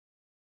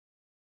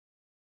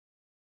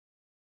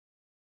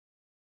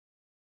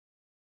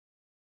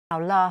Now,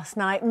 last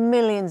night,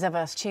 millions of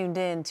us tuned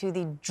in to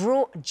the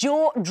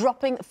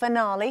jaw-dropping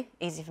finale,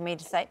 easy for me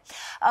to say,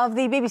 of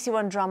the BBC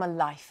One drama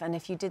Life. And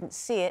if you didn't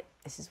see it,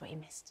 this is what you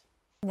missed.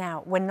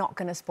 Now, we're not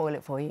going to spoil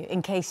it for you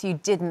in case you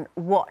didn't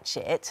watch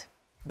it,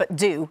 but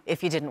do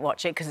if you didn't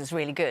watch it, because it's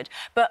really good.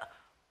 But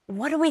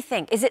what do we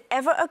think? Is it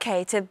ever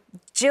OK to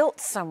jilt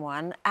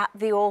someone at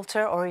the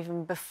altar or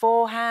even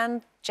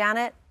beforehand?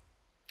 Janet,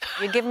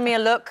 you're giving me a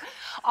look.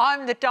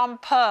 I'm the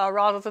dumper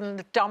rather than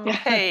the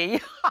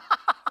dumpy.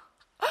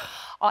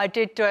 I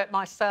did do it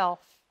myself.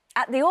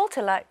 At the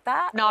altar like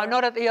that? No, or?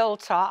 not at the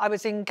altar. I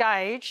was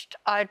engaged.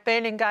 I'd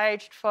been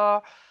engaged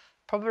for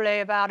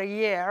probably about a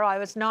year. I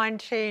was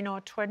 19 or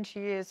 20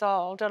 years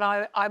old, and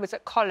I was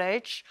at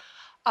college,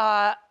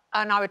 and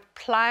I had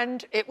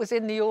planned, it was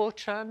in the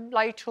autumn,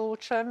 late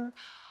autumn,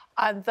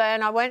 and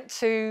then I went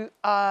to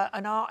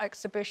an art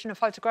exhibition, a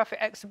photographic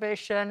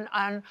exhibition,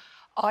 and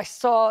I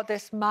saw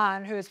this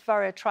man who was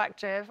very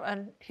attractive,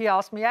 and he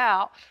asked me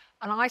out,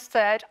 and I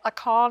said, I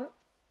can't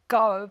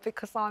go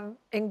because I'm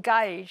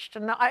engaged,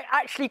 and I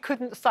actually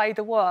couldn't say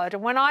the word,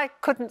 and when I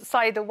couldn't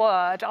say the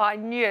word, I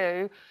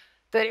knew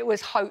that it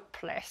was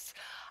hopeless.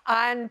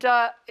 And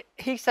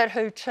he said,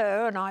 who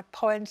to? And I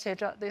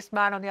pointed at this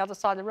man on the other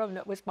side of the room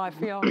that was my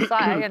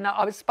fiancé, and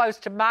I was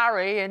supposed to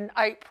marry in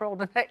April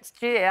the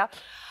next year,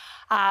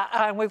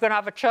 and we were going to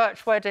have a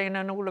church wedding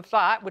and all of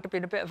that. Would have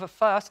been a bit of a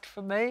first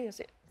for me,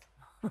 as it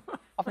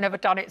I've never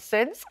done it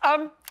since.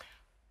 And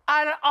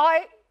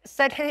I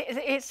said,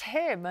 it's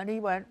him, and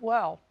he went,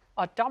 well,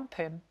 I'd dump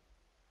him.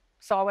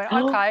 So I went,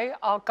 OK,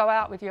 I'll go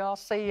out with you, I'll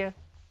see you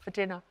for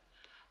dinner.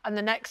 And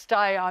the next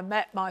day I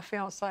met my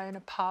fiancé in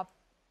a pub,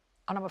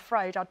 and I'm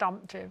afraid I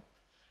dumped him.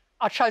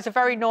 I chose a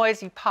very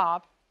noisy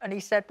pub, and he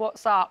said,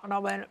 what's up? And I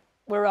went,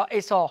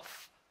 it's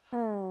off.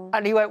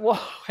 And he went,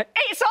 what?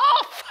 It's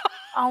off!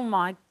 Oh,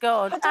 my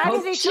God. How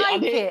did he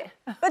take it?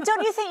 But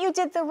don't you think you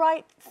did the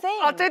right thing?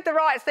 I did the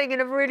right thing in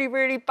a really,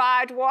 really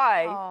bad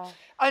way. Oh.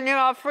 And, you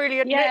know, I freely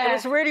admit it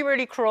was really,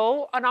 really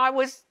cruel, and I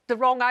was the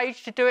wrong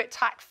age to do it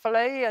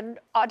tactfully, and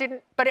I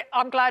didn't... But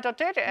I'm glad I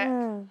did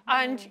it.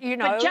 And, you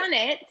know... But,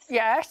 Janet...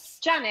 Yes?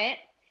 Janet,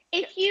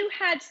 if you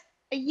had,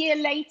 a year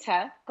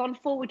later, gone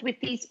forward with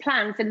these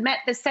plans and met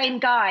the same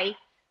guy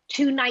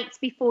 2 nights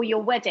before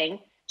your wedding,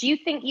 do you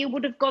think you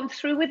would have gone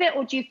through with it,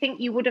 or do you think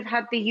you would have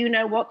had the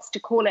you-know-whats to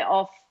call it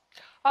off?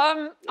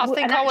 I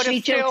think I would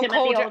have still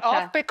called it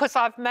off, because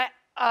I've met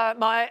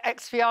my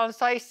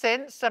ex-fiancé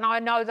since, and I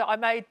know that I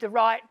made the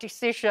right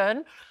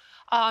decision.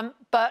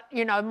 But,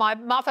 you know, my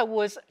mother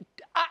was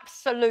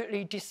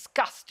absolutely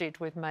disgusted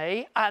with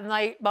me, and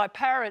my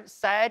parents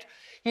said,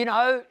 you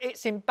know,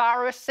 it's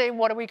embarrassing,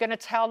 what are we going to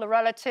tell the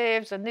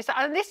relatives, and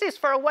this is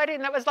for a wedding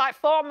that was like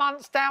 4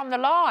 months down the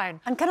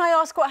line. And can I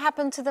ask what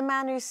happened to the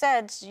man who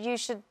said you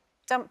should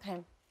dump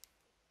him?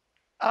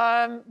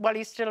 Well,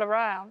 he's still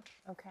around.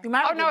 OK. You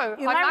married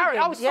him? I married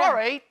him. Oh,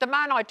 sorry, the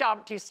man I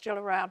dumped is still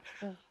around.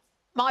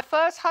 My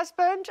first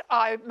husband,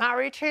 I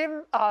married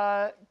him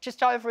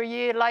just over a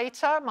year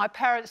later. My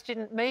parents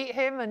didn't meet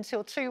him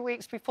until 2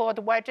 weeks before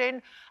the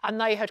wedding,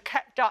 and they had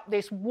kept up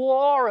this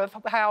war of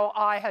how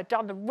I had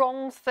done the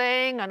wrong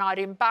thing and I'd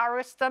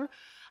embarrassed them.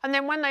 And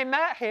then when they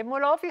met him,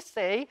 well,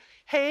 obviously,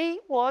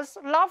 he was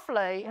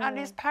lovely and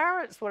his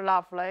parents were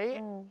lovely,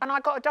 and I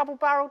got a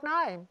double-barrelled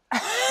name.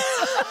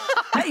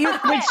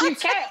 Which you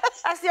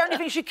kept. That's the only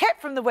thing she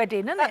kept from the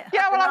wedding, isn't it?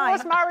 Yeah, well, I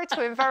was married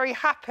to him very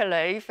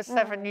happily for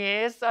 7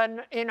 years,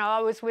 and, you know, I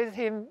was with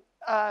him,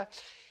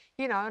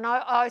 you know, and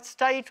I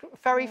stayed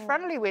very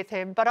friendly with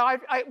him, but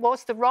it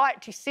was the right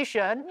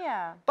decision.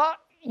 Yeah. But,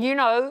 you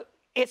know,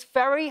 it's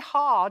very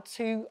hard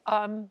to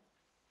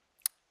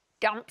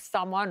dump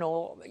someone,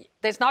 or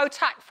there's no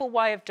tactful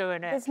way of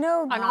doing it. There's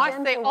no And I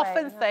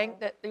often way, think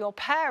that your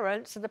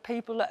parents are the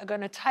people that are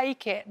going to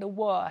take it the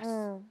worst.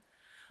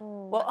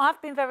 Well,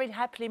 I've been very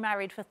happily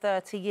married for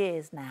 30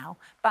 years now,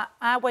 but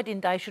our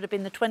wedding day should have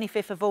been the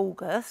 25th of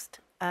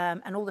August,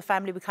 and all the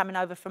family were coming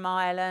over from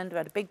Ireland. We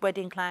had a big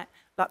wedding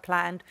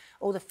planned,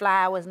 all the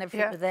flowers and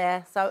everything were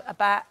there. So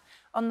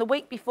on the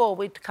week before,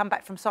 we'd come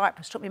back from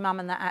Cyprus, took my mum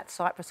and that out to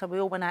Cyprus, so we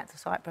all went out to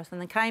Cyprus,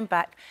 and then came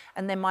back,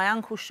 and then my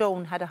uncle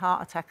Sean had a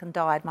heart attack and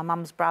died, my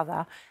mum's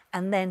brother,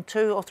 and then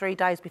 2 or 3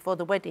 days before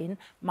the wedding,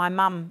 my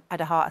mum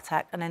had a heart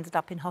attack and ended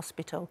up in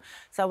hospital,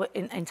 so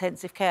in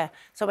intensive care.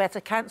 So we had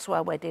to cancel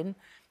our wedding,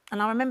 and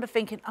I remember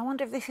thinking, I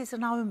wonder if this is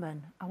an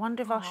omen. I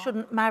wonder if I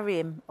shouldn't marry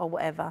him or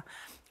whatever.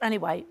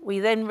 Anyway, we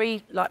then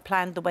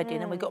planned the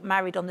wedding, and we got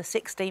married on the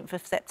 16th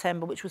of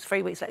September, which was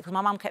 3 weeks later, because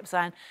my mum kept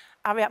saying,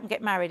 hurry up and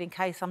get married in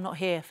case I'm not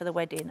here for the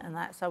wedding and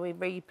that. So we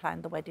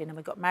re-planned the wedding, and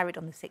we got married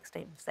on the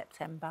 16th of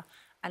September.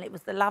 And it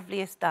was the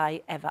loveliest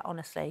day ever,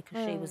 honestly,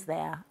 because she was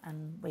there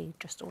and we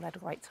just all had a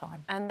great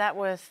time. And that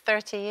was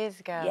 30 years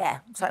ago. Yeah,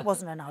 so it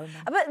wasn't an omen.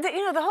 But,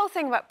 you know, the whole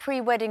thing about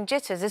pre-wedding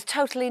jitters is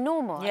totally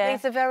normal. Yeah.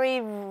 It's a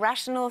very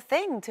rational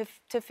thing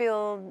to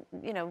feel,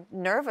 you know,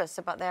 nervous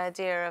about the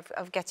idea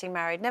of getting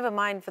married. Never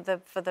mind for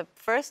the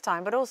first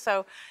time, but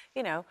also,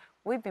 you know,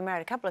 we've been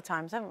married a couple of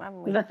times, haven't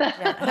we?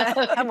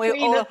 Haven't we?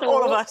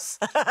 All of us.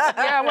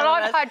 Yeah, well,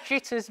 I've had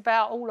jitters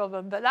about all of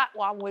them, but that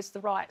one was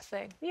the right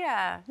thing.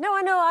 Yeah. No,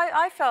 I know.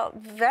 I felt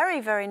very,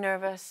 very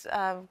nervous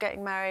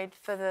getting married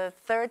for the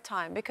third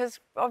time because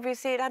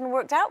obviously it hadn't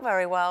worked out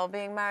very well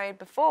being married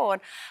before.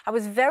 And I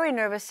was very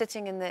nervous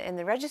sitting in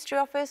the registry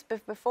office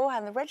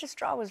beforehand. The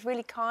registrar was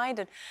really kind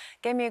and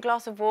gave me a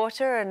glass of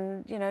water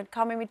and, you know,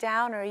 calming me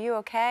down. Are you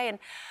okay? And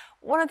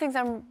one of the things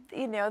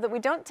that we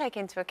don't take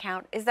into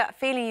account is that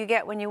feeling you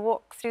get when you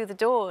walk through the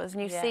doors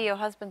and you see your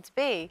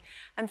husband-to-be.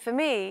 And for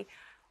me,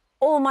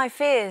 all my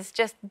fears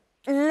just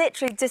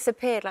literally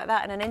disappeared like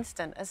that in an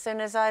instant. As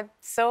soon as I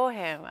saw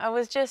him, I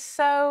was just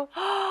so...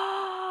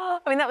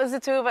 I mean, that was the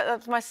two of us. That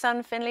was my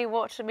son, Finley,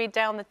 watching me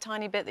down the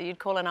tiny bit that you'd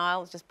call an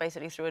aisle, just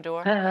basically through a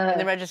door in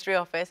the registry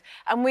office.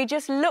 And we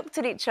just looked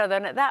at each other,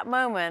 and at that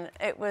moment,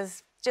 it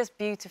was just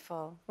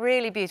beautiful,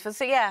 really beautiful.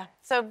 So, yeah,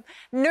 so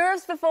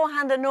nerves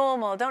beforehand are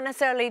normal. Don't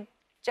necessarily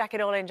jack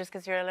it all in just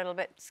because you're a little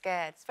bit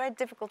scared. It's very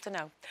difficult to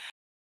know.